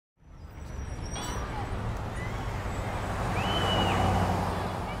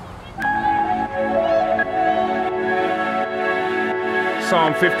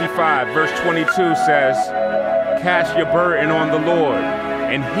Psalm 55, verse 22 says, "Cast your burden on the Lord,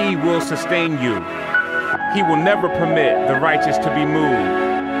 and He will sustain you. He will never permit the righteous to be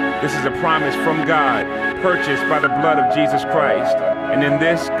moved." This is a promise from God, purchased by the blood of Jesus Christ, and in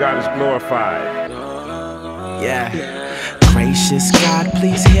this, God is glorified. Yeah. Gracious God,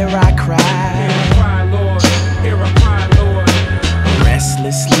 please hear our cry. Hear our cry, Lord. Hear our cry, Lord.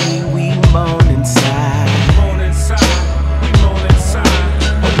 Restlessly we moan inside. Moan inside. We moan inside.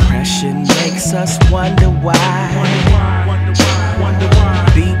 Oppression makes us wonder why. Wonder why. Wonder why. Wonder why.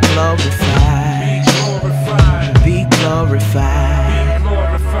 Be glorified. Be glorified. Be glorified. Be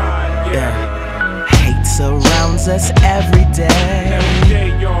glorified. Yeah. Hate surrounds us every day. Every day,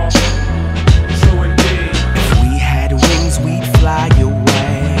 y'all. True indeed. If we had wings, we'd fly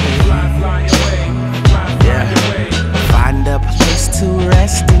away. Fly, fly away. Fly, fly away. Find a place to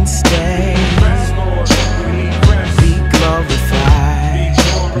rest and stay. Rest, Lord. We need rest. Be glorified. Be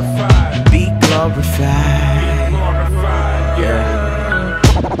glorified. Be glorified. Be glorified. Yeah.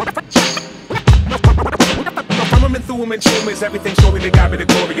 From and through him and through him is everything showing that God be the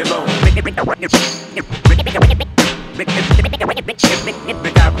glory alone.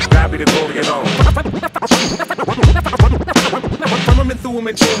 God be the glory alone. From him and through him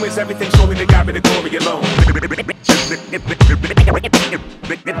and through him is everything showing that God be the glory alone.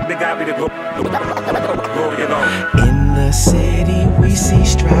 God be the glory alone. In the city we see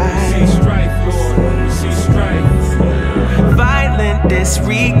strife. We see strife, Lord. We see strife. Violent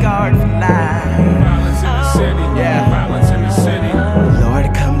disregard for life. Violence in the city. Yeah. Violence in the city. Lord,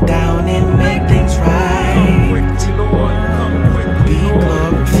 come down and make things right. Come quickly, Lord. Come quickly, Be Lord.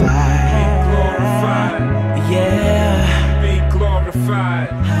 glorified. Be glorified. Yeah. Be glorified.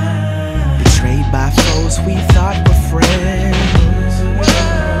 Betrayed by foes we thought were friends.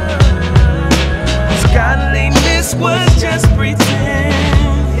 Godliness was just pretend.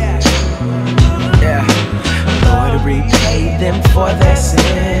 Yeah. Lord, repay them for their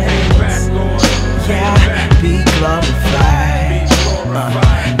sins. Yeah. Be glorified.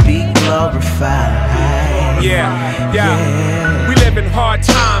 Be glorified. Yeah. We live in hard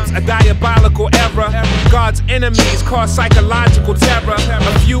times, a diabolical era. God's enemies cause psychological terror.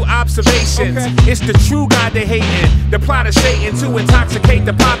 A few observations. It's the true God they hating. The plot of Satan to intoxicate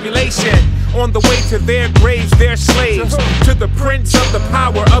the population. On the way to their graves, they're slaves to the prince of the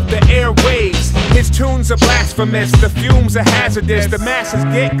power of the airwaves. His tunes are blasphemous, the fumes are hazardous. The masses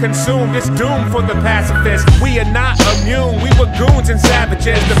get consumed, it's doomed for the pacifists. We are not immune, we were goons and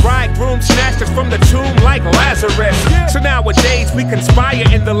savages. The bridegroom snatched us from the tomb like Lazarus. So nowadays we conspire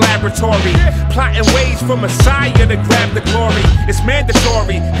in the laboratory, plotting ways for Messiah to grab the glory. It's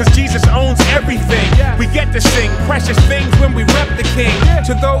mandatory, cause Jesus owns everything. We get to sing precious things when we rep the King.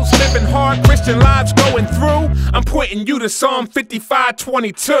 To those living hard Christian lives going through, I'm pointing you to Psalm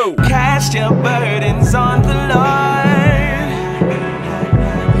 55:22. Cast your burdens on the Lord,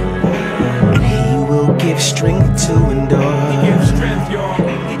 and He will give strength to endure. He gives strength, y'all.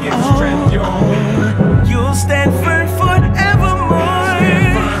 He gives strength, y'all. You'll stand firm forevermore.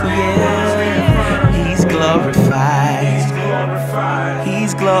 Yeah. He's glorified. He's glorified.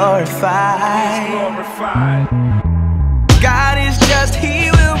 He's glorified. He's glorified. God is just, He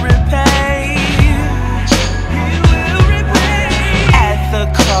will repay. He will repay. At the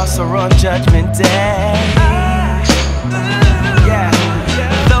cross or on Judgment Day. Yeah.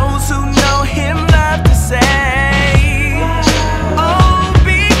 Those who know Him love to say, oh,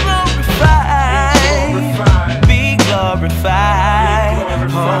 be glorified. Be glorified.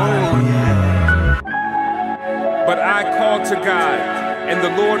 Oh, yeah. But I call to God, and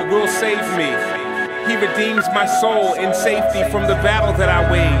the Lord will save me. He redeems my soul in safety from the battle that I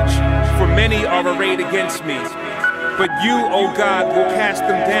wage, for many are arrayed against me. But you, O God, will cast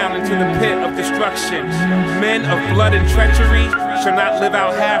them down into the pit of destruction. Men of blood and treachery shall not live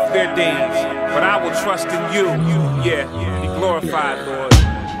out half their days, but I will trust in you. Yeah, be glorified, Lord.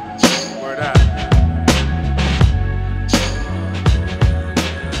 Word up.